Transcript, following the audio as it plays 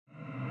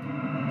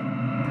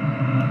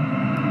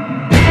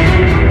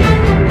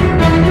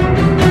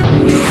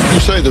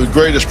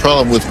greatest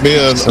problem with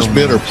men is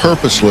men are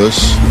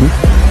purposeless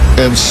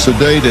and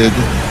sedated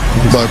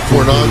by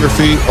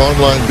pornography,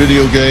 online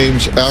video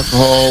games,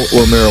 alcohol,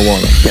 or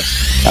marijuana.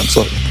 Yes,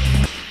 absolutely.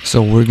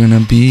 So we're going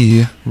to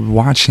be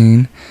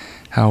watching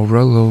how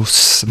Rollo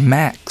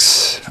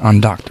smacks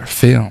on Dr.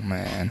 Phil,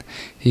 man.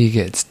 He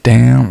gets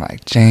down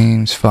like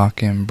James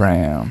fucking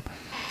Brown.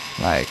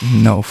 Like,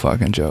 no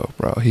fucking joke,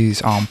 bro.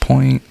 He's on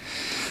point.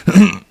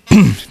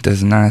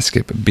 Does not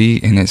skip a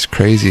beat, and it's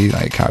crazy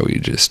like how he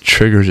just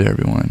triggers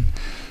everyone.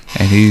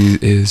 And he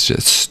is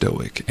just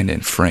stoic and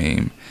in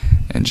frame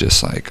and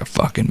just like a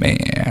fucking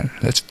man.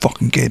 Let's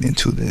fucking get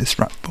into this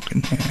right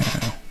fucking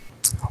now.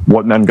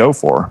 What men go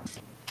for.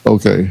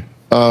 Okay.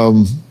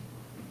 Rollo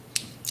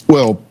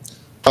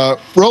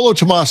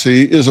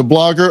Tomassi is a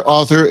blogger,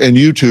 author, and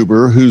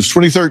YouTuber whose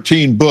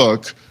 2013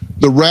 book,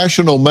 The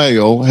Rational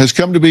Male, has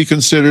come to be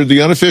considered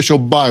the unofficial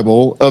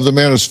Bible of the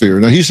manosphere.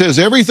 Now, he says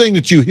everything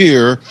that you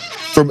hear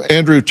from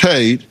Andrew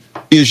Tate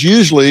is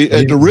usually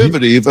a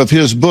derivative of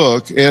his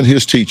book and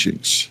his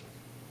teachings.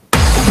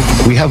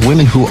 We have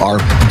women who are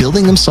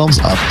building themselves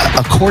up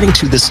according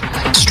to this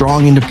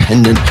strong,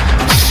 independent,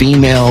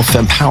 female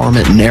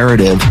fempowerment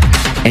narrative.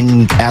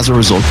 And as a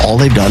result, all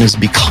they've done is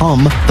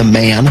become the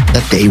man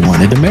that they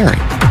wanted to marry.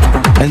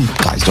 And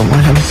guys don't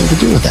want to have anything to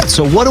do with that.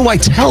 So what do I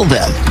tell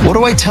them? What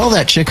do I tell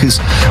that chick who's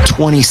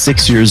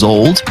 26 years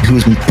old,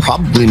 who's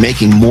probably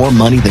making more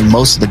money than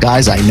most of the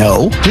guys I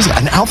know? She's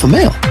an alpha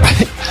male,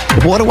 right?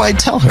 What do I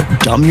tell her?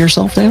 Dumb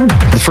yourself down?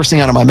 The first thing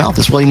out of my mouth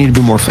is, well, you need to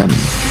be more feminine.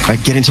 Right?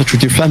 Get in touch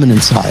with your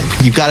feminine side.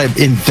 You've got to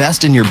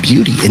invest in your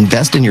beauty,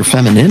 invest in your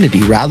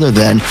femininity, rather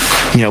than,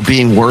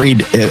 being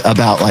worried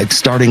about like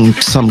starting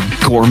some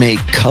gourmet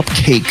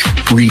cupcake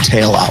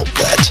retail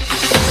outlet.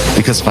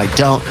 Because if I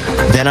don't,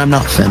 then I'm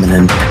not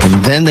feminine,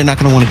 and then they're not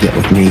going to want to get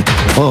with me.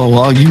 Oh,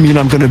 well, you mean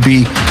I'm going to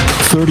be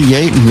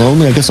 38 and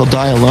lonely? I guess I'll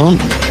die alone?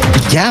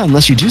 Yeah,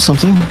 unless you do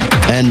something.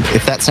 And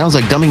if that sounds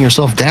like dumbing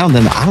yourself down,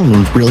 then I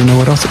don't really know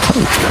what else to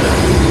tell you.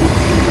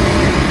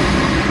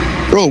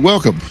 Bro,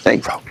 welcome.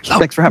 Thanks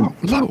for having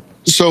me.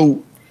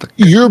 So,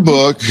 your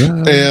book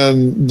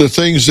and the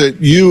things that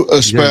you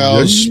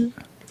espouse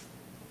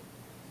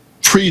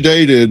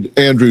predated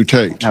Andrew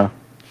Tate.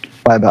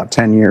 By about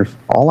 10 years.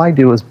 All I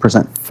do is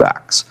present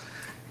facts.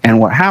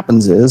 And what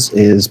happens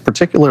is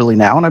particularly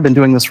now, and I've been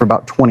doing this for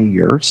about 20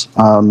 years,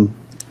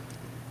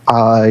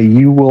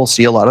 you will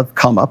see a lot of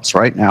come-ups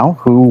right now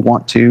who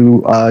want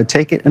to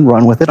take it and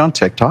run with it on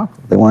TikTok.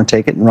 They want to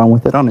take it and run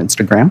with it on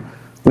Instagram.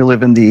 We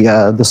live in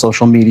the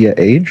social media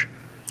age.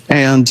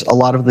 And a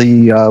lot of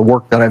the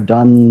work that I've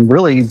done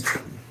really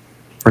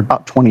for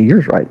about 20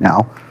 years right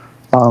now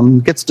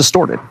gets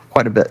distorted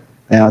quite a bit.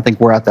 And I think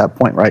we're at that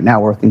point right now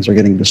where things are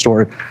getting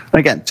distorted. And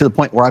again, to the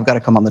point where I've got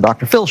to come on the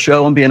Dr. Phil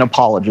show and be an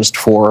apologist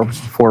for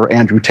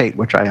Andrew Tate,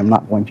 which I am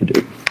not going to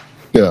do.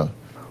 Yeah.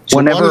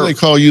 So why do they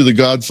call you the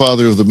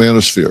godfather of the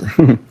manosphere?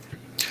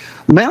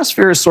 The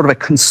manosphere is sort of a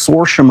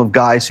consortium of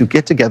guys who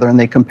get together and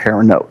they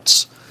compare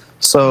notes.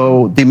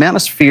 So the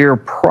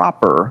manosphere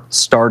proper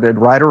started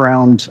right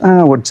around,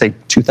 I would say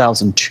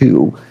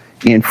 2002.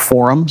 In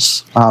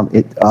forums.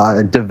 It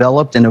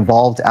developed and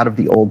evolved out of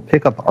the old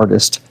pickup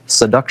artist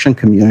seduction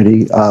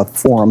community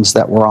forums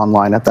that were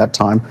online at that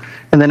time.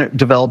 And then it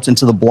developed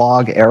into the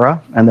blog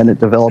era, and then it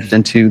developed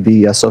into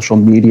the social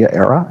media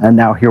era, and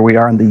now here we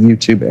are in the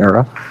YouTube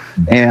era.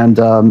 And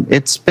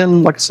it's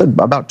been, like I said,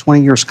 about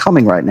 20 years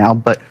coming right now,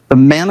 but the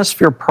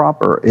manosphere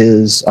proper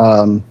is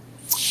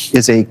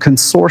a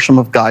consortium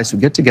of guys who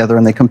get together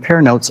and they compare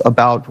notes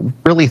about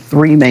really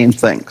three main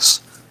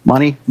things: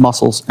 money,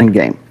 muscles, and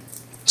game.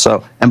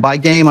 So, and by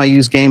game, I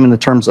use game in the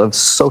terms of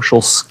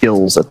social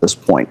skills at this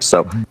point.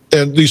 So,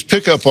 and these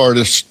pickup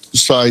artist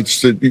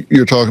sites that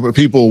you're talking about,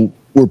 people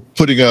were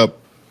putting up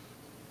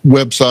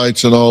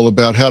websites and all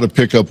about how to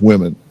pick up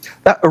women.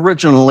 That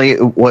originally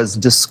was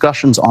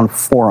discussions on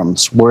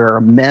forums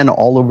where men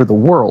all over the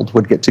world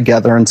would get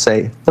together and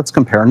say, let's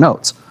compare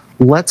notes.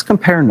 Let's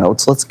compare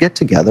notes, let's get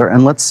together,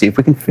 and let's see if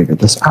we can figure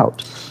this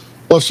out.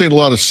 Well, I've seen a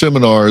lot of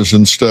seminars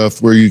and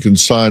stuff where you can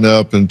sign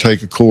up and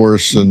take a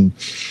course, and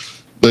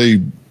they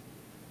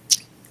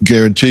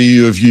guarantee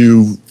you if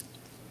you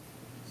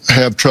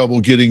have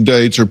trouble getting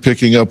dates or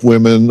picking up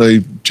women, they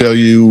tell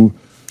you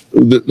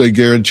that they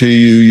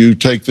guarantee you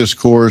take this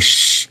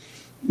course,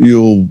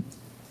 you'll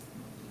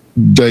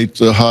date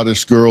the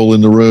hottest girl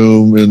in the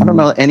room. And I don't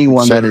know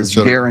anyone that is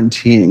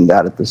guaranteeing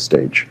that at this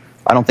stage.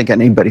 I don't think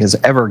anybody has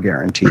ever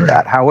guaranteed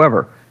that.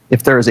 However,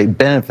 if there is a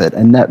benefit,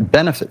 a net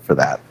benefit for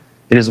that,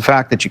 it is the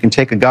fact that you can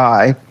take a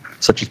guy,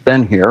 such as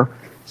Ben here,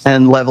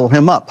 and level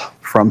him up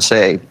from,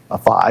 say, a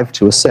 5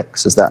 to a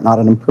 6. Is that not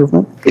an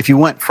improvement? If you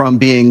went from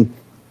being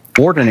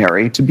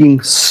ordinary to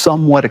being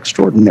somewhat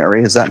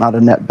extraordinary, is that not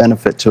a net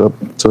benefit to a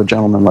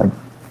gentleman like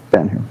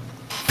Ben here?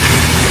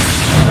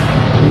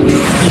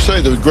 You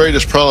say the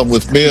greatest problem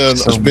with men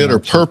is men are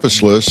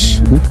purposeless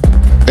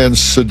and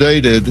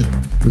sedated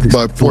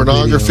by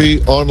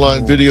pornography,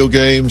 online video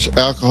games,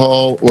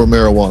 alcohol, or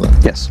marijuana.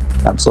 Yes,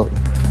 absolutely.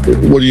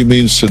 What do you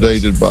mean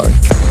sedated by?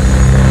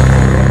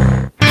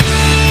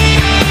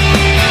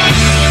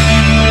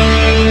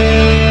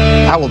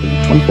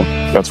 24?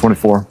 Yeah,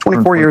 24.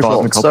 24 years 25 in a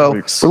old. couple So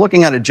weeks. we're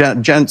looking at a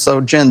Gen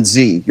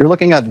Z. You're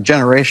looking at a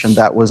generation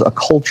that was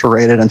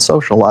acculturated and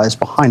socialized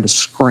behind a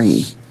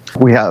screen.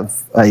 We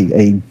have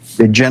a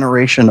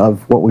generation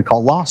of what we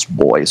call lost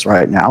boys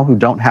right now who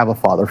don't have a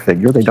father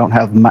figure. They don't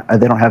have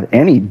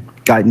any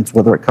guidance,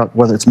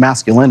 whether it's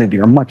masculinity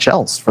or much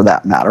else for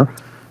that matter.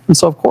 And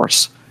so, of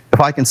course,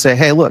 if I can say,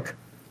 hey, look,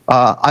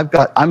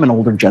 I'm an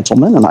older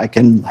gentleman and I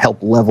can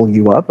help level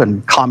you up,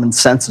 and common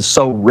sense is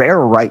so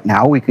rare right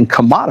now, we can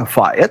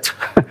commodify it,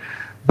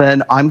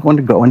 then I'm going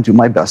to go and do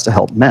my best to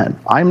help men.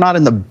 I'm not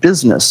in the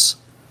business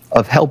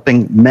of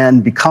helping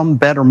men become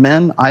better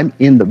men. I'm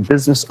in the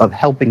business of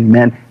helping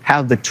men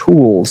have the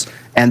tools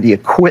and the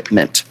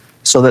equipment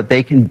so that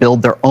they can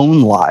build their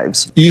own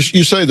lives. You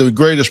say the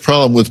greatest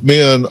problem with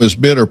men is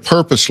men are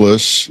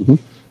purposeless and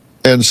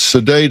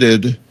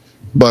sedated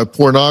by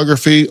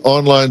pornography,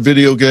 online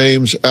video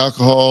games,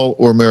 alcohol,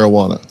 or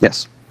marijuana.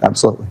 Yes,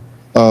 absolutely.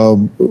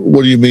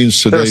 What do you mean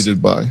sedated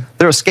by?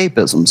 They're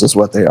escapisms is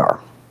what they are.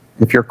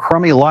 If your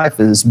crummy life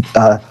is,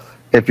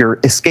 if your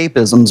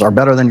escapisms are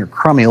better than your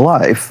crummy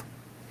life,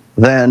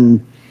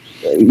 then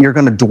you're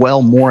going to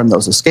dwell more in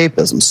those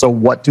escapisms. So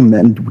what do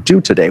men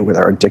do today where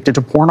they're addicted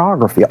to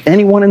pornography?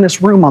 Anyone in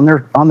this room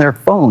on their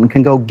phone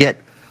can go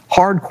get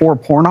hardcore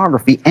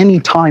pornography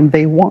anytime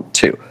they want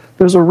to.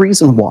 There's a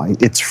reason why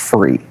it's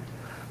free.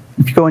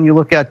 If you go and you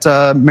look at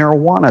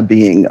marijuana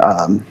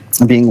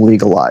being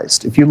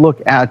legalized, if you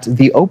look at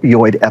the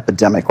opioid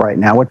epidemic right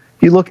now, if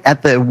you look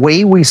at the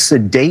way we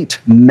sedate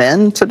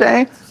men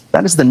today,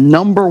 that is the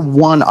number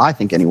one, I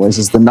think anyways,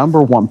 is the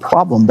number one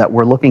problem that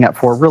we're looking at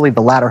for really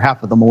the latter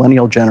half of the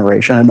millennial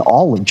generation and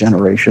all of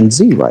Generation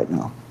Z right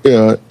now.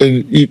 Yeah,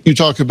 and you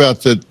talk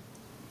about that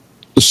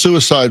the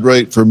suicide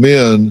rate for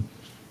men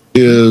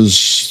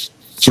is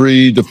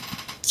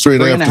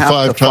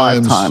 3.5 to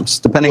 5 times,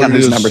 depending on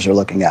whose numbers you're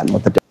looking at and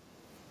what the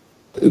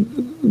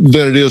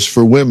than it is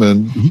for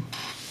women.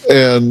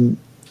 And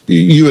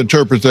you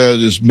interpret that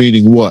as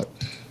meaning what?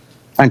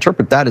 I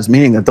interpret that as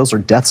meaning that those are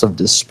deaths of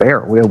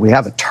despair. We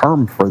have a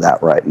term for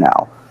that right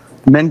now.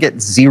 Men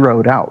get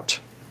zeroed out.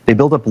 They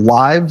build up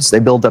lives, they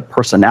build up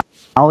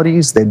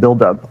personalities, they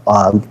build up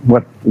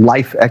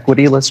life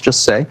equity, let's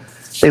just say.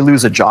 They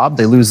lose a job,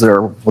 they lose their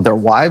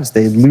wives,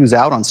 they lose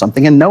out on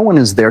something, and no one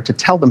is there to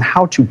tell them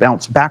how to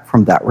bounce back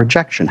from that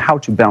rejection, how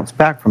to bounce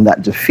back from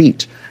that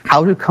defeat,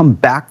 how to come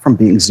back from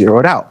being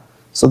zeroed out.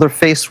 So they're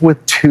faced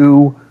with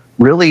two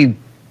really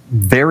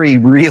very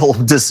real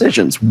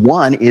decisions.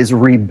 One is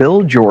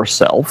rebuild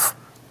yourself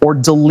or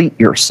delete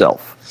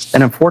yourself.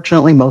 And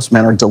unfortunately, most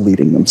men are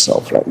deleting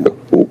themselves right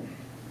now.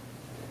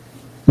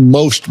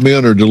 Most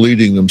men are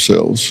deleting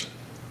themselves.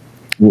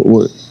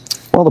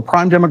 Well, the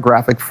prime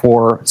demographic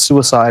for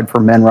suicide for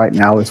men right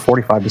now is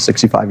 45 to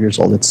 65 years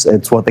old.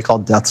 It's what they call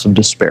deaths of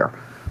despair.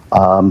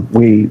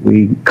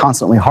 We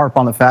constantly harp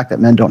on the fact that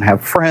men don't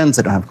have friends,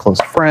 they don't have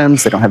close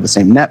friends, they don't have the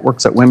same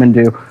networks that women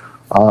do.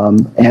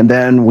 And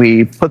then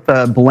we put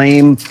the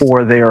blame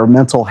for their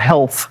mental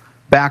health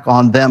back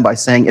on them by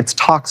saying it's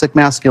toxic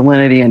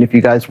masculinity, and if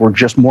you guys were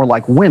just more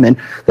like women,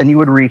 then you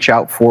would reach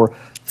out for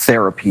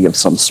therapy of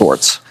some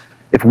sorts.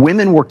 If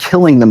women were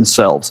killing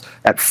themselves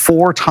at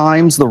 4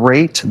 times the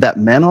rate that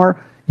men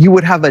are, you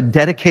would have a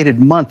dedicated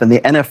month and the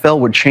NFL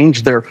would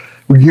change their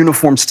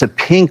uniforms to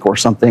pink or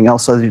something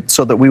else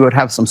so that we would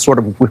have some sort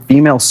of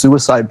female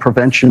suicide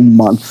prevention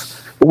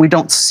month. But we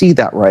don't see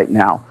that right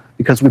now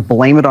because we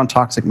blame it on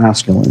toxic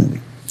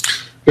masculinity.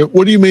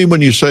 What do you mean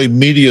when you say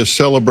media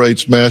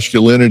celebrates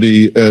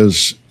masculinity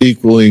as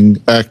equaling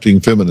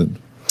acting feminine?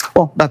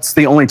 Well, that's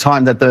the only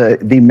time that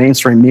the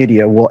mainstream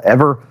media will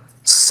ever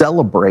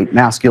celebrate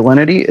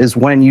masculinity is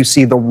when you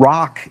see The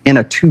Rock in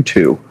a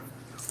tutu.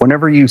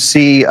 Whenever you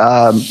see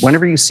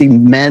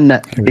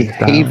men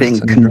behaving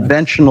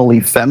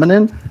conventionally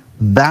feminine,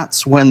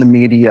 that's when the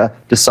media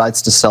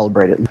decides to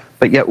celebrate it.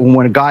 But yet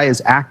when a guy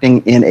is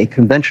acting in a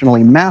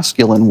conventionally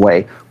masculine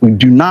way, we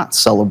do not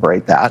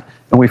celebrate that,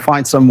 and we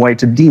find some way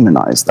to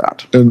demonize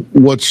that. And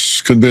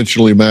what's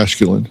conventionally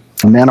masculine?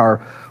 Men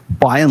are,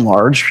 by and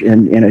large,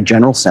 in a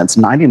general sense,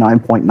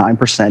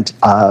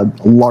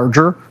 99.9%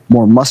 larger,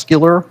 more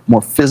muscular,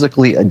 more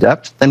physically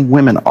adept than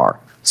women are.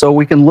 So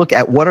we can look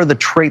at what are the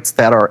traits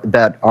that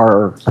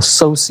are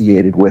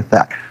associated with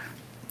that.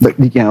 But,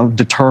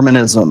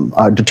 determinism,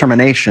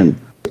 determination.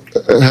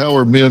 How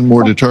are men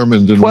more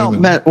determined than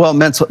women?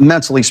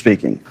 Mentally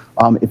speaking,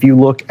 if you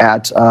look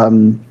at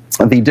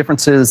the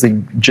differences,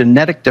 the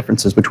genetic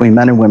differences between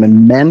men and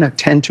women, men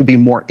tend to be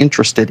more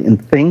interested in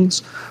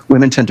things,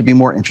 women tend to be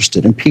more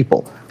interested in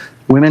people.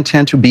 Women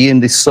tend to be in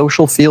the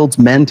social fields,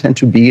 men tend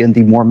to be in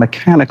the more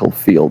mechanical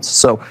fields.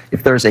 So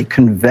if there's a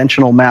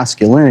conventional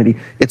masculinity,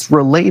 it's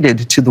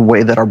related to the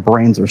way that our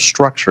brains are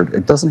structured.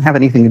 It doesn't have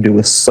anything to do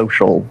with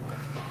social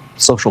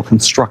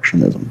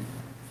constructionism.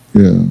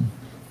 Yeah.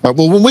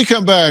 Well, when we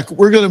come back,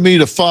 we're going to meet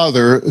a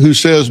father who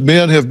says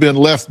men have been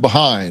left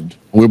behind.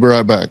 We'll be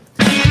right back.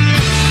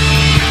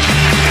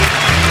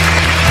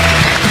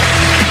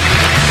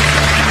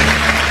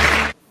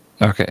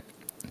 Okay.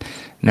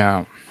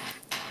 Now,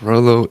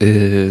 Rollo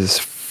is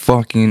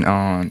fucking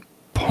on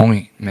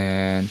point,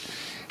 man.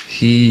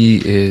 He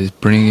is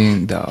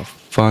bringing the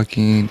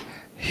fucking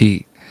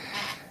heat.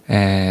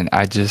 And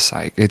I just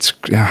like, it's,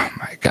 oh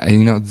my God,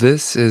 you know,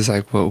 this is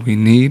like what we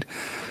need.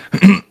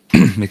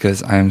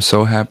 Because I am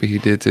so happy he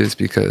did this,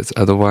 because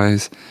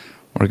otherwise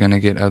we're gonna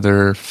get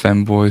other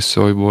femboys,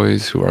 soy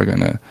boys who are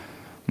gonna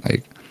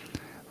like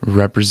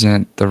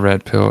represent the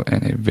red pill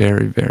in a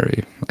very,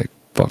 very like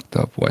fucked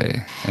up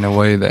way, in a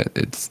way that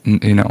it's,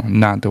 you know,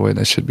 not the way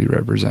that should be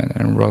represented.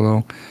 And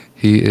Rollo,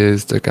 he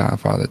is the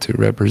godfather to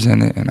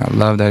represent it, and I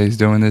love that he's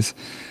doing this.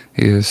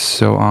 He is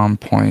so on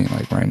point,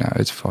 like right now,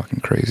 it's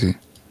fucking crazy.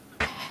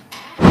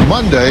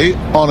 Monday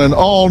on an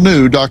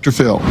all-new Dr.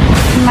 Phil.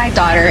 My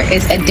daughter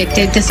is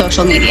addicted to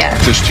social media.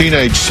 His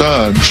teenage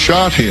son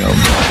shot him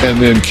and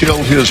then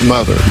killed his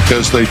mother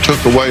because they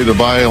took away the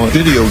violent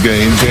video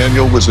games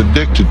Daniel was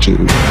addicted to.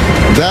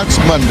 That's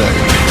Monday.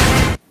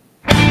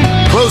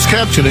 Closed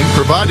captioning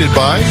provided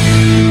by...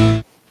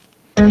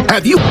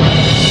 Have you...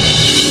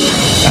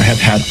 I have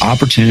had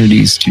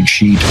opportunities to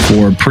cheat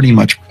for pretty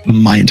much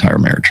my entire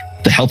marriage.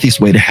 The healthiest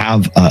way to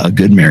have a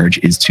good marriage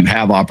is to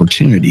have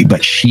opportunity,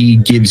 but she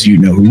gives you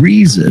no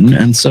reason,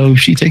 and so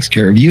she takes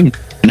care of you.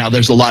 Now,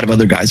 there's a lot of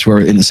other guys who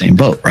are in the same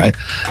boat, right?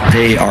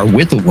 They are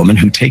with a woman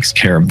who takes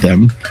care of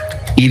them,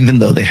 even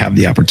though they have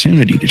the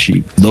opportunity to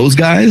cheat. Those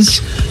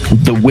guys,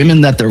 the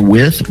women that they're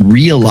with,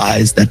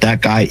 realize that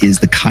that guy is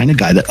the kind of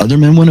guy that other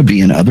men want to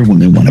be and other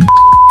women want to be.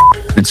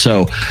 And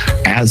so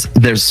as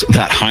there's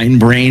that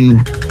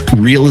hindbrain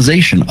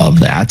realization of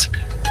that,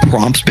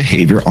 prompts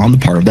behavior on the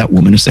part of that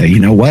woman to say, you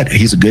know what,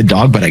 he's a good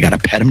dog, but I got to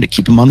pet him to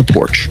keep him on the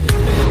porch.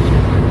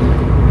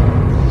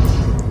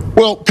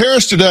 Well,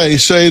 parents today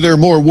say they're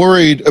more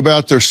worried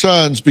about their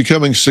sons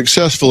becoming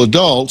successful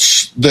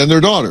adults than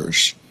their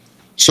daughters.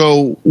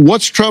 So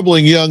what's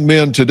troubling young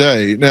men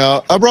today?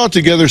 Now, I brought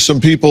together some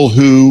people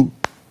who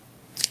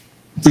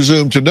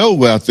presume to know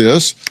about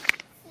this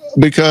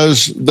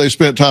because they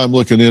spent time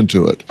looking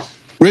into it.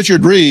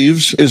 Richard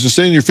Reeves is a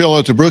senior fellow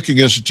at the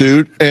Brookings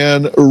Institute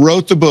and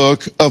wrote the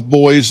book of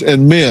Boys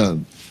and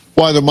Men,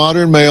 Why the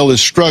Modern Male is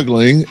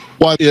Struggling,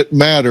 Why It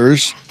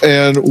Matters,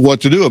 and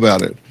What to Do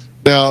About It.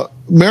 Now,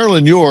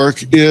 Marilyn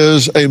York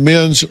is a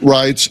men's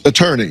rights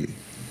attorney,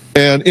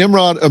 and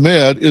Imran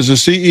Ahmed is the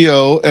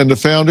CEO and the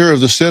founder of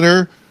the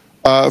Center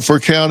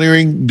for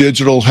Countering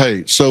Digital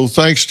Hate. So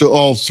thanks to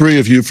all three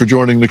of you for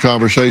joining the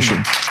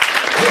conversation.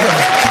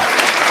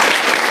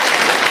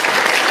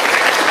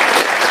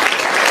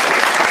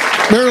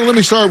 Marilyn, let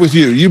me start with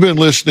you. You've been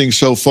listening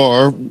so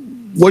far.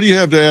 What do you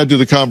have to add to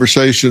the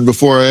conversation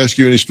before I ask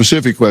you any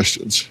specific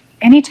questions?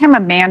 Anytime a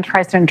man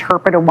tries to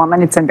interpret a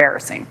woman, it's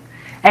embarrassing.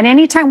 And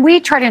anytime we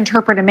try to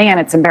interpret a man,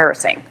 it's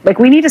embarrassing. Like,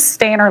 we need to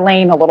stay in our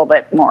lane a little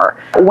bit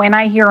more. When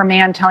I hear a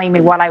man telling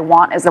me what I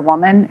want as a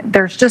woman,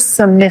 there's just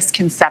some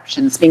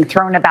misconceptions being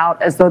thrown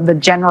about as though the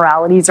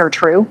generalities are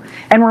true.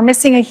 And we're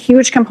missing a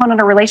huge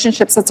component of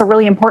relationships that's a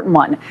really important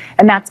one,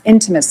 and that's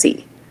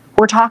intimacy.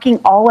 We're talking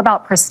all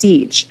about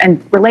prestige,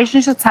 and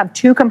relationships have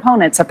two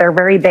components at their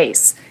very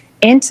base: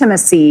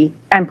 intimacy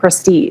and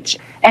prestige.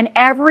 And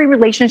every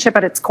relationship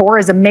at its core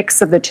is a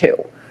mix of the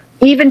two.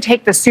 Even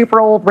take the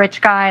super old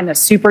rich guy and the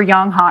super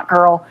young hot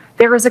girl,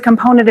 there is a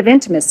component of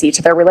intimacy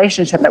to their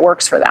relationship that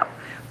works for them,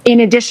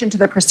 in addition to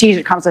the prestige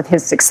that comes with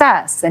his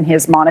success and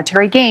his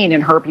monetary gain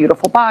and her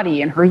beautiful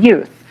body and her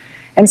youth.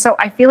 And so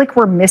I feel like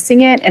we're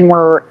missing it, and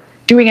we're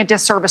doing a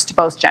disservice to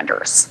both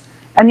genders.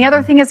 And the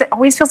other thing is, it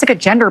always feels like a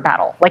gender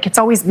battle. Like, it's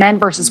always men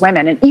versus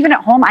women. And even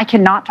at home, I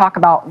cannot talk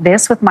about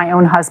this with my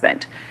own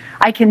husband.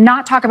 I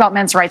cannot talk about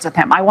men's rights with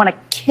him. I want to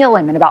kill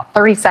him in about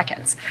 30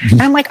 seconds.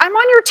 And I'm like, I'm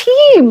on your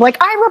team. Like,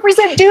 I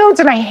represent dudes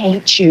and I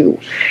hate you.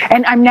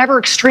 And I'm never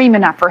extreme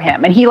enough for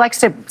him. And he likes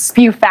to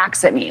spew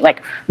facts at me.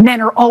 Like, men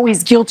are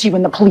always guilty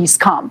when the police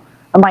come.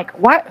 I'm like,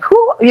 what?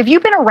 Who? Have you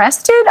been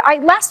arrested?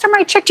 Last time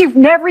I checked, you've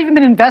never even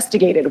been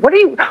investigated. What do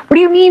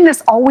you mean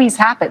this always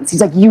happens?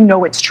 He's like, you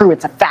know it's true.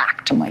 It's a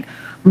fact. I'm like,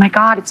 oh my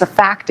God, it's a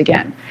fact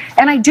again.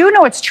 And I do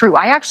know it's true.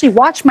 I actually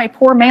watch my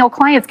poor male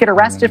clients get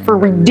arrested for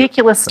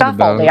ridiculous stuff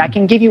all day. I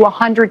can give you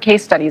 100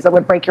 case studies that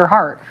would break your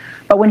heart.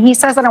 But when he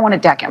says that, I want to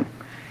deck him.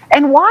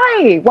 And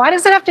why? Why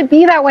does it have to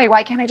be that way?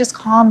 Why can't I just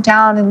calm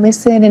down and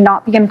listen and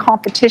not be in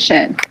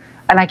competition?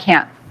 And I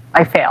can't.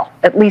 I fail,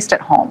 at least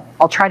at home.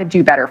 I'll try to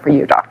do better for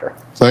you, doctor.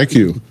 Thank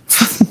you.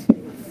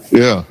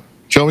 Yeah.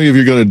 Tell me if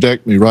you're going to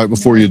deck me right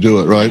before you do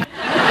it, right?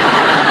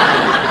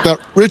 Now,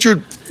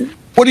 Richard,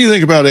 what do you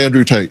think about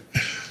Andrew Tate?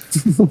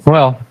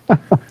 Well,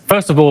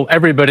 first of all,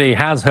 everybody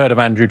has heard of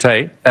Andrew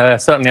Tate.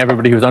 Certainly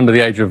everybody who's under the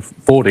age of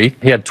 40.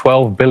 He had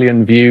 12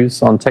 billion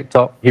views on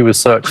TikTok. He was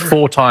searched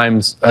 4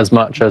 times as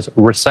much as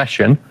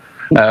recession,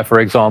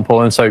 for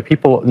example. And so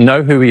people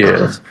know who he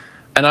is.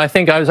 And I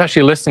think I was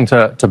actually listening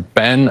to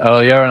Ben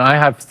earlier, and I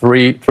have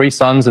three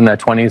sons in their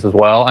 20s as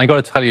well. I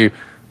got to tell you,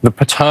 the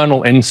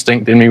paternal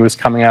instinct in me was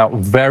coming out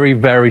very,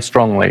 very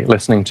strongly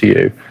listening to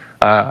you.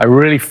 I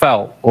really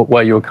felt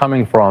where you were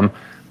coming from.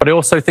 But I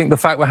also think the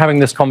fact we're having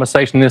this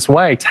conversation this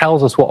way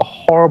tells us what a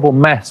horrible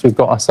mess we've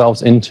got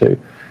ourselves into.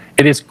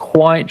 It is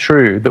quite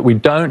true that we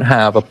don't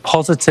have a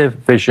positive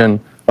vision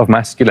of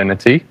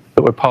masculinity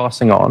that we're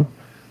passing on,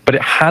 but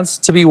it has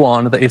to be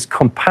one that is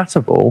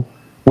compatible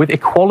with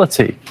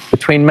equality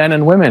between men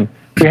and women.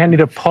 We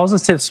need a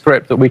positive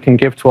script that we can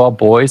give to our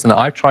boys, and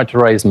I've tried to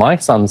raise my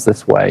sons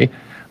this way,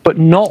 but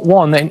not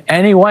one that in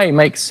any way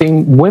makes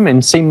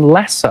women seem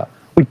lesser.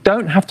 We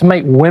don't have to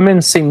make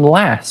women seem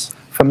less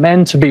for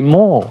men to be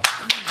more.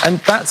 And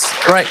that's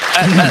right.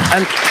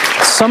 And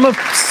some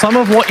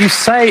of what you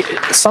say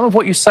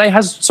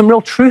has some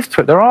real truth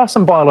to it. There are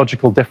some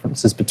biological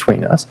differences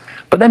between us,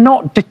 but they're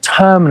not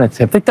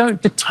determinative. They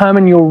don't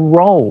determine your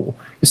role.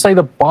 You say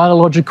the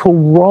biological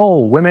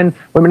role. Women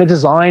are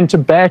designed to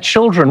bear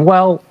children.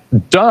 Well,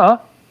 duh.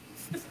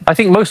 I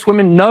think most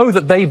women know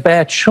that they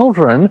bear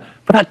children,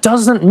 but that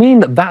doesn't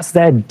mean that that's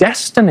their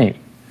destiny.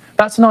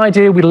 That's an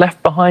idea we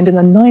left behind in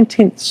the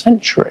 19th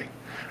century.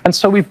 And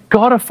so we've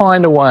got to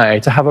find a way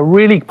to have a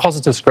really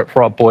positive script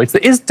for our boys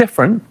that is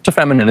different to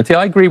femininity.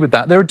 I agree with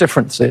that. There are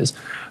differences.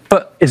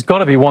 But it's got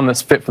to be one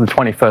that's fit for the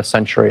 21st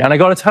century. And I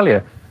got to tell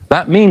you,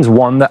 that means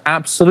one that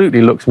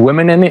absolutely looks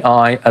women in the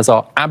eye as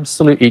our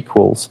absolute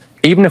equals.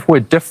 Even if we're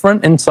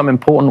different in some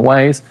important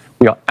ways,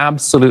 we are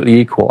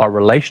absolutely equal. Our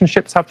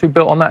relationships have to be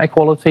built on that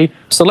equality.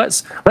 So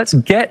let's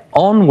get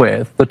on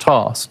with the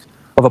task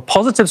of a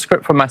positive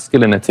script for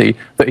masculinity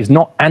that is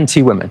not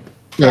anti-women.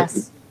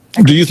 Yes.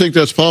 Do you think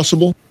that's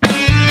possible?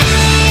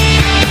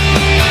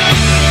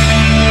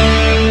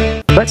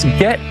 Let's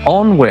get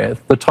on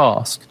with the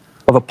task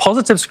of a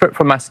positive script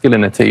for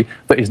masculinity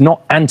that is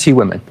not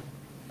anti-women.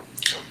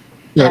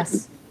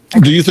 Yes.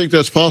 Do you think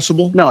that's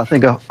possible? No, I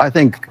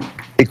think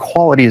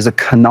equality is a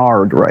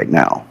canard right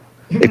now.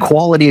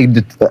 Equality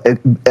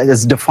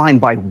is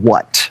defined by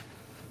what?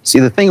 See,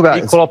 the thing about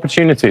equal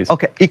opportunities.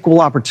 Okay,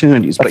 equal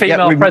opportunities. A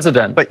female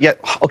president. But yet,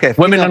 okay.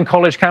 Women on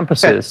college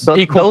campuses.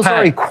 Okay, equal those pay.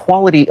 are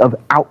equality of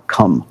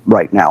outcome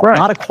right now, Right.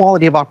 not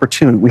equality of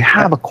opportunity. We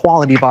have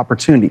equality of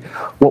opportunity.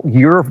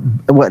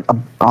 What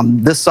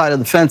on this side of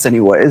the fence,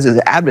 anyways, is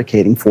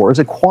advocating for is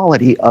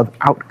equality of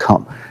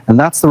outcome, and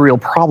that's the real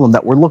problem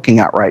that we're looking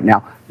at right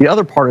now. The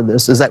other part of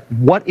this is that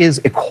what is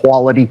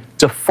equality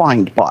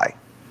defined by?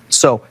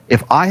 So,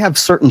 if I have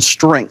certain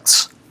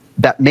strengths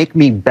that make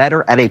me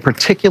better at a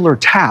particular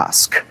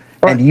task,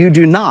 and you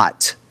do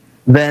not,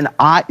 then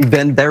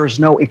there's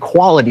no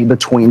equality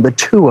between the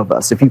two of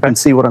us, if you can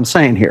see what I'm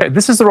saying here. Okay,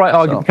 this is the right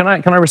argument. Can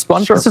I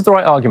respond? Sure. This is the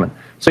right argument.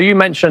 So you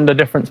mentioned the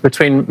difference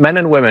between men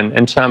and women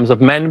in terms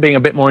of men being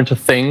a bit more into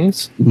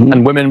things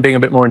and women being a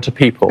bit more into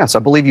people. Yes, I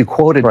believe you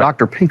quoted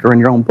Dr. Pinker in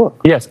your own book.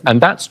 Yes,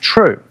 and that's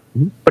true.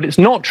 But it's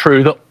not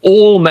true that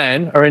all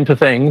men are into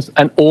things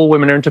and all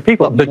women are into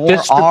people. But more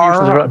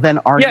are than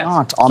are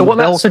not on so the what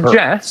that bell curve.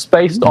 suggests,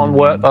 based on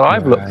work that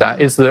I've looked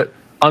at, is that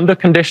under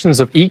conditions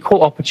of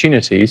equal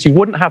opportunities, you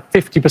wouldn't have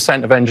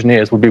 50% of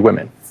engineers would be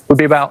women. It would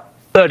be about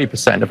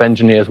 30% of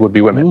engineers would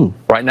be women.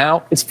 Right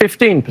now, it's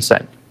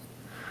 15%.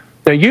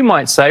 Now, you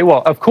might say,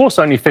 well, of course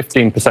only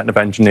 15% of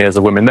engineers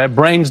are women. Their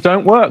brains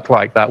don't work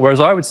like that. Whereas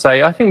I would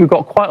say, I think we've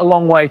got quite a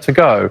long way to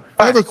go.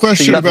 I have a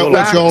question about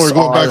what y'all are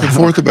going back and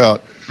forth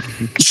about.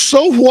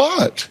 So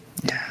what?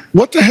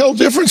 What the hell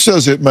difference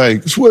does it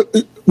make?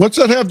 What's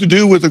that have to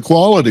do with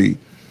equality?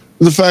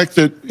 The fact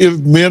that if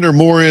men are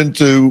more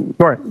into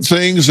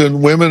things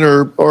and women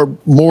are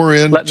more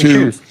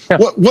into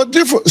what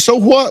difference? So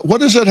what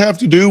does that have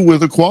to do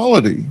with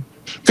equality?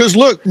 Because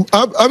look,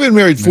 I've been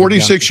married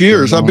 46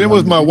 years. I've been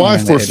with my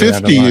wife for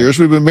 50 years.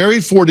 We've been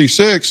married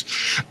 46,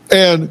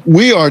 and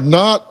we are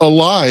not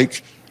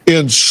alike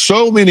in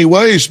so many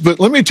ways. But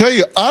let me tell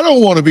you, I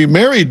don't want to be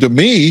married to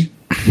me.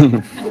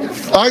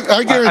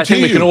 I guarantee I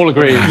think we you. can all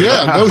agree.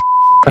 Yeah, no.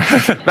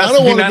 That's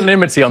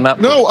unanimity on that.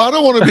 No, I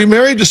don't want to be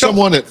married to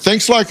someone that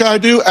thinks like I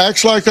do,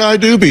 acts like I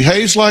do,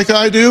 behaves like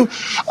I do.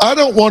 I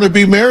don't want to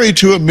be married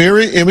to a mirror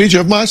image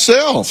of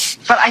myself.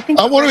 But I think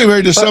I want to be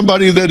married to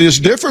somebody that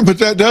is different, but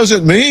that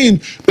doesn't mean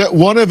that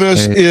one of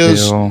us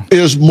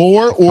is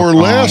more or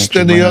less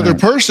than the other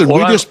person. We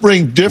just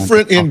bring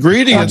different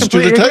ingredients to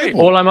the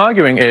table. All I'm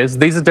arguing is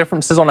these are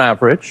differences on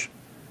average,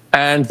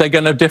 and they're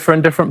going to differ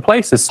in different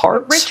places.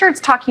 Richard's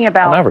talking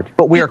about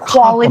but we are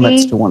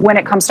equality when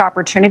it comes to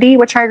opportunity,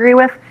 which I agree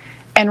with.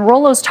 And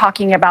Rollo's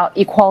talking about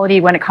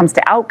equality when it comes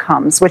to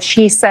outcomes, which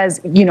he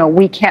says, you know,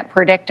 we can't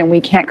predict and we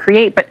can't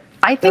create. But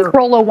I think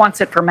Rollo wants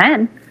it for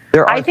men.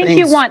 I think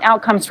you want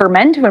outcomes for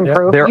men to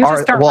improve. You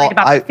just aren't right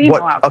about the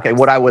female outcomes. Okay,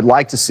 what I would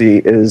like to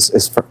see is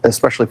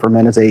especially for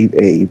men, is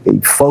a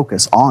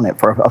focus on it,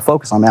 for a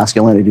focus on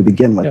masculinity to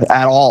begin with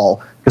at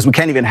all. Because we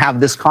can't even have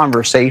this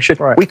conversation.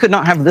 We could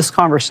not have this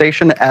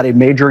conversation at a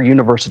major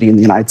university in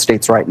the United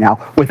States right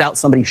now without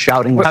somebody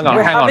shouting. Hang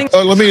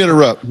on. Let me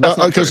interrupt,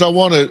 because I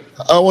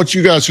want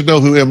you guys to know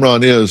who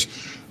Imran is.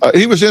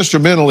 He was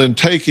instrumental in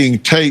taking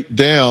Tate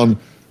down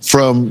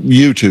from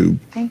YouTube.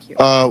 Thank you.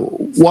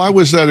 Why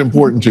was that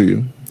important to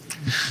you?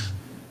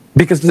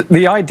 Because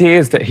the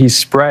ideas that he's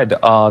spread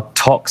are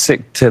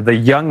toxic to the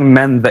young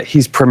men that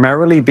he's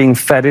primarily being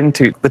fed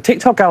into. The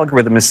TikTok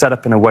algorithm is set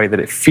up in a way that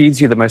it feeds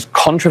you the most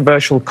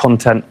controversial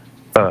content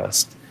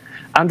first.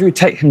 Andrew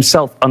Tate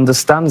himself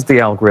understands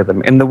the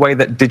algorithm in the way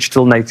that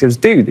digital natives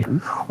do.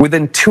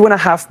 Within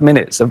 2.5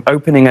 minutes of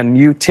opening a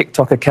new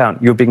TikTok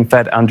account, you're being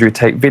fed Andrew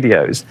Tate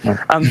videos.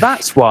 And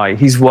that's why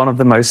he's one of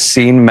the most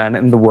seen men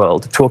in the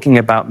world talking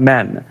about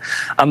men.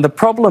 And the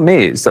problem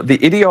is that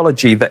the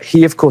ideology that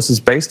he, of course, is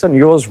based on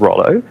yours,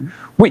 Rollo,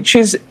 which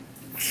is,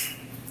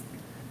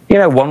 you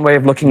know, one way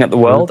of looking at the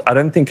world. I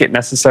don't think it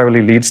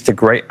necessarily leads to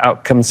great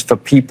outcomes for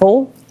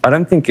people. I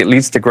don't think it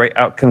leads to great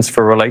outcomes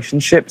for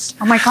relationships.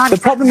 Oh my God! The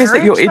problem is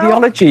that your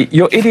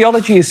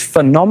ideology is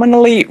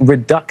phenomenally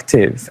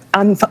reductive,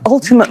 and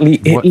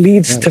ultimately it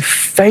leads to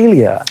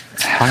failure.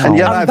 And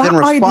yet I've been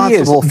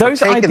responsible for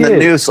taking the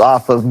noose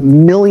off of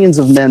millions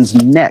of men's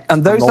necks.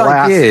 And those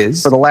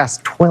ideas, for the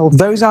last 12 years.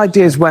 Those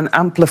ideas, when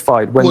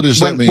amplified,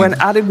 when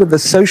added with the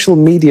social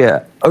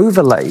media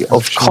overlay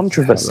of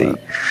controversy,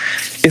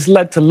 it's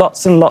led to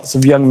lots and lots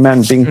of young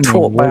men being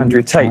taught by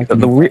Andrew Tate that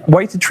the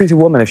way to treat a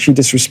woman if she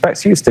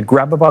disrespects you is to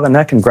grab her by the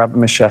neck and grab a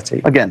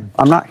machete. Again,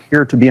 I'm not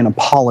here to be an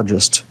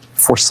apologist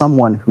for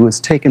someone who has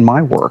taken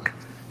my work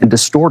and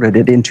distorted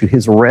it into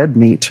his red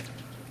meat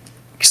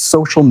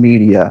social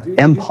media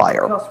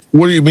empire.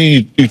 What do you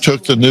mean you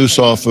took the noose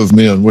off of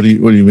men? What do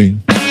you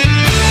mean?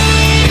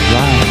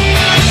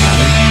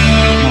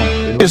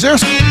 Is there?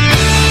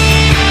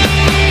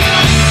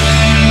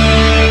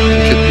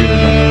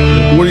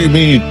 What do you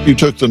mean you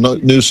took the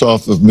noose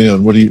off of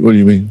men? What do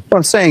you mean? What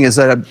I'm saying is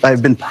that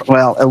I've been,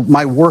 well,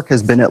 my work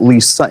has been at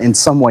least in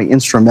some way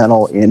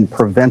instrumental in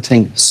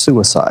preventing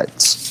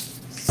suicides.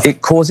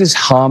 It causes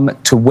harm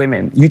to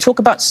women. You talk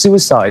about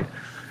suicide.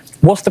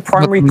 What's the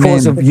primary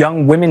cause of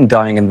young women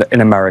dying in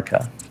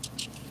America?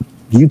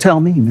 You tell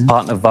me, man.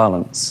 Partner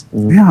violence.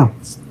 Yeah,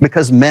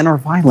 because men are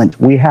violent.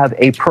 We have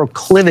a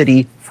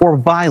proclivity for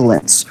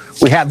violence.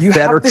 We have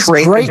better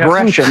trait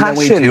aggression than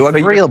we do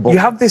agreeable.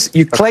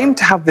 You claim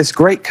to have this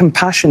great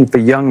compassion for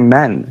young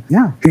men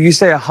who you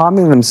say are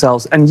harming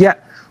themselves, and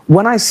yet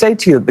when I say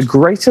to you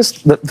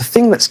that the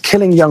thing that's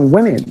killing young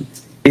women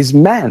is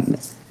men,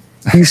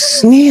 you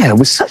sneer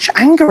with such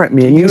anger at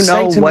me, and you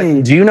say to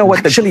me, "Do you know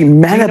what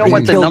men are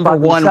being killed by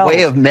one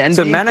way of men?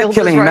 So men are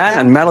killing men,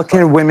 and men are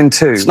killing women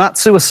too. It's not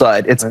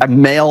suicide; it's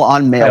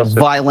male-on-male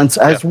violence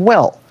as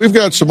well." We've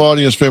got some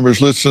audience members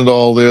listening to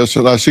all this,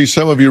 and I see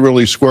some of you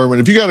really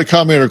squirming. If you got a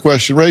comment or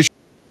question, raise.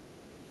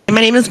 My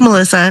name is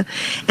Melissa,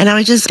 and I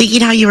was just thinking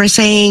how you were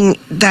saying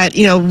that,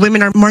 you know,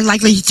 women are more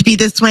likely to be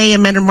this way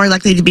and men are more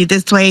likely to be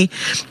this way.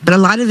 But a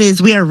lot of it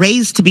is we are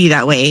raised to be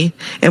that way,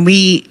 and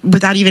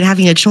without even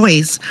having a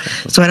choice.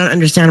 So I don't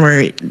understand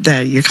where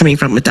you're coming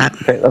from with that.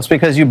 Okay, that's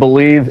because you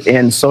believe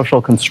in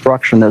social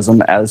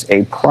constructionism as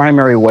a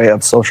primary way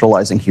of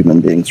socializing human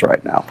beings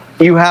right now.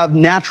 You have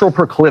natural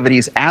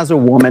proclivities as a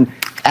woman,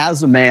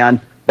 as a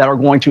man, that are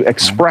going to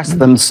express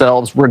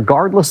themselves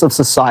regardless of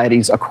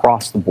societies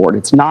across the board.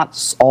 It's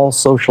not all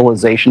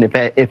socialization,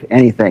 if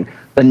anything.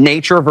 The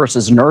nature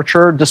versus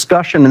nurture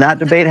discussion in that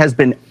debate has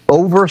been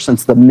over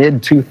since the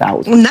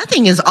mid-2000s.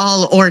 Nothing is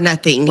all or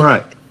nothing.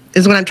 Right.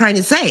 Is what I'm trying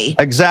to say.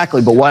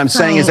 Exactly, but what I'm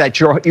saying is that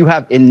you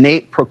have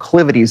innate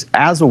proclivities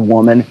as a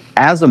woman,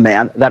 as a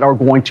man, that are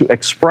going to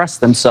express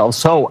themselves.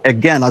 So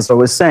again, as I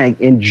was saying,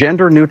 in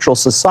gender-neutral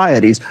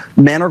societies,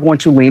 men are going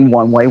to lean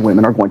one way,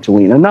 women are going to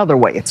lean another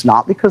way. It's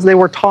not because they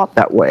were taught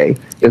that way.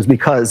 It's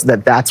because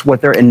that's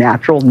what their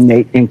natural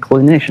innate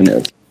inclination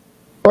is.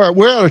 All right,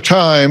 we're out of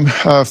time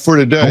for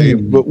today,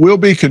 but we'll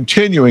be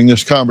continuing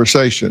this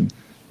conversation.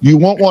 You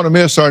won't want to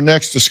miss our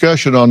next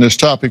discussion on this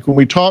topic when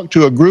we talk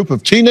to a group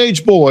of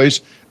teenage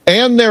boys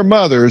and their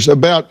mothers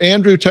about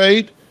Andrew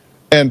Tate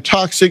and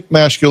toxic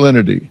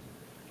masculinity.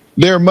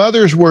 Their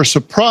mothers were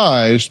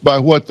surprised by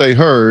what they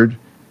heard,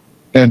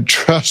 and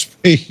trust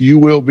me, you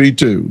will be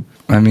too.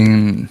 I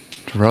mean,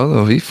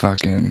 Rollo, he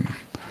fucking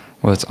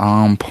was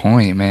on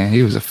point, man.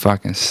 He was a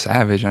fucking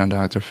savage on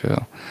Dr.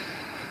 Phil.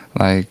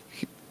 Like,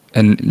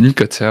 and you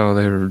could tell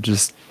they were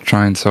just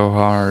trying so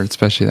hard,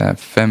 especially that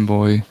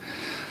femboy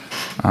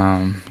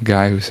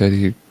guy who said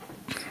he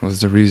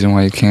was the reason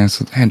why he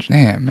canceled. And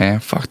man,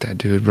 fuck that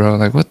dude, bro.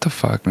 Like, what the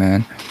fuck,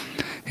 man?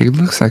 He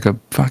looks like a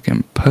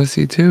fucking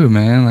pussy too,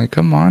 man. Like,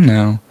 come on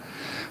now.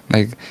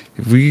 Like,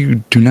 we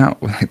do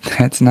not, like,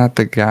 that's not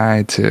the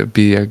guy to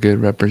be a good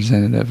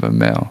representative of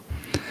male.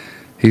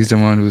 He's the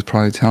one who's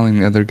probably telling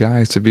the other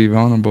guys to be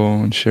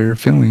vulnerable and share your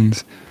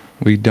feelings.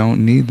 We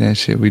don't need that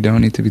shit. We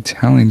don't need to be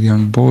telling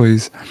young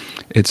boys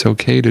it's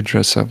okay to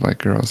dress up like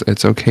girls.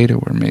 It's okay to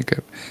wear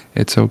makeup.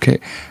 It's okay.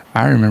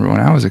 I remember when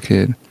I was a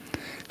kid,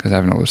 because I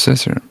have an older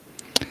sister,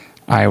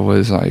 I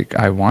was like,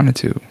 I wanted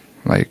to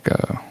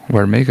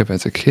wear makeup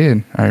as a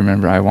kid. I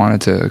remember I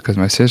wanted to, because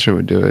my sister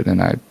would do it,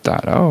 and I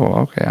thought, oh,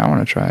 okay, I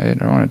want to try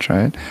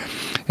it.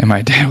 And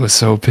my dad was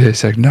so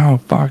pissed, like, no,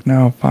 fuck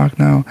no.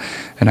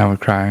 And I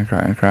would cry and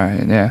cry and cry,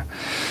 and yeah.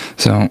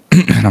 So,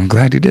 and I'm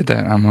glad he did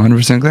that. I'm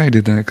 100% glad he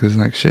did that, because,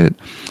 like, shit,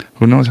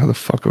 who knows how the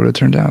fuck it would have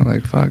turned out,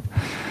 like, fuck.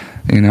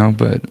 You know,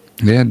 but,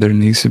 yeah, there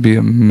needs to be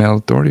a male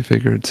authority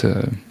figure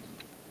to,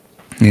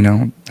 you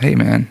know, hey,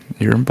 man,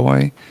 you're a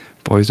boy.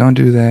 Boys don't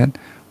do that.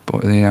 Boy,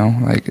 you know,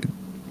 like,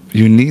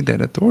 you need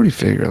that authority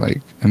figure.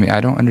 Like, I mean,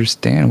 I don't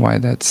understand why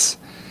that's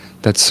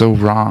so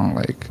wrong.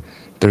 Like,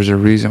 there's a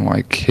reason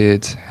why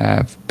kids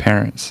have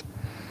parents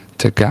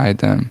to guide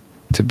them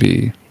to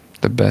be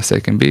the best they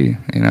can be,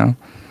 you know?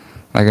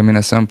 Like, I mean,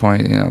 at some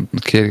point, you know,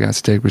 the kid got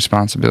to take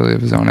responsibility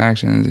of his own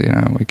actions. You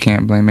know, we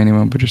can't blame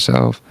anyone but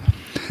yourself.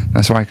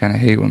 That's why I kind of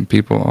hate when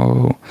people,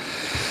 oh,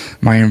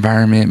 my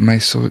environment,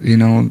 you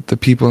know, the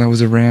people I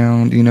was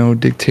around, you know,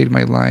 dictated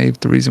my life.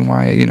 The reason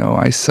why, you know,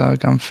 I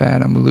suck, I'm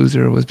fat, I'm a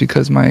loser was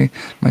because my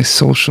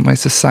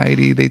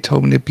society, they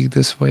told me to be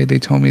this way. They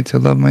told me to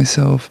love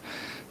myself.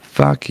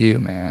 Fuck you,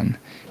 man.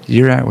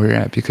 You're at where you're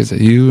at because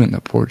of you and the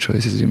poor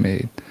choices you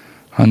made.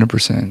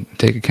 100%.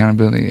 Take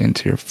accountability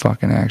into your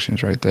fucking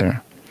actions right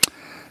there.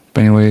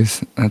 But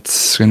anyways,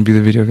 that's going to be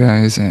the video,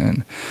 guys.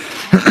 And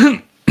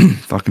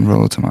fucking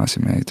Rollo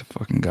Tomassi, man. He's a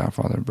fucking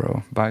godfather,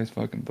 bro. Buy his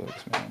fucking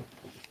books, man.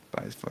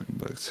 Buy his fucking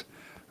books.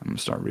 I'm going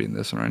to start reading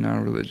this one right now,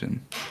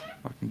 Religion.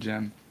 Fucking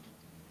gem.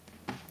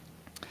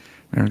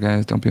 Remember,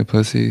 guys, don't be a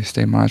pussy.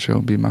 Stay macho.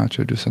 Be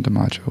macho. Do something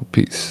macho.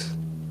 Peace.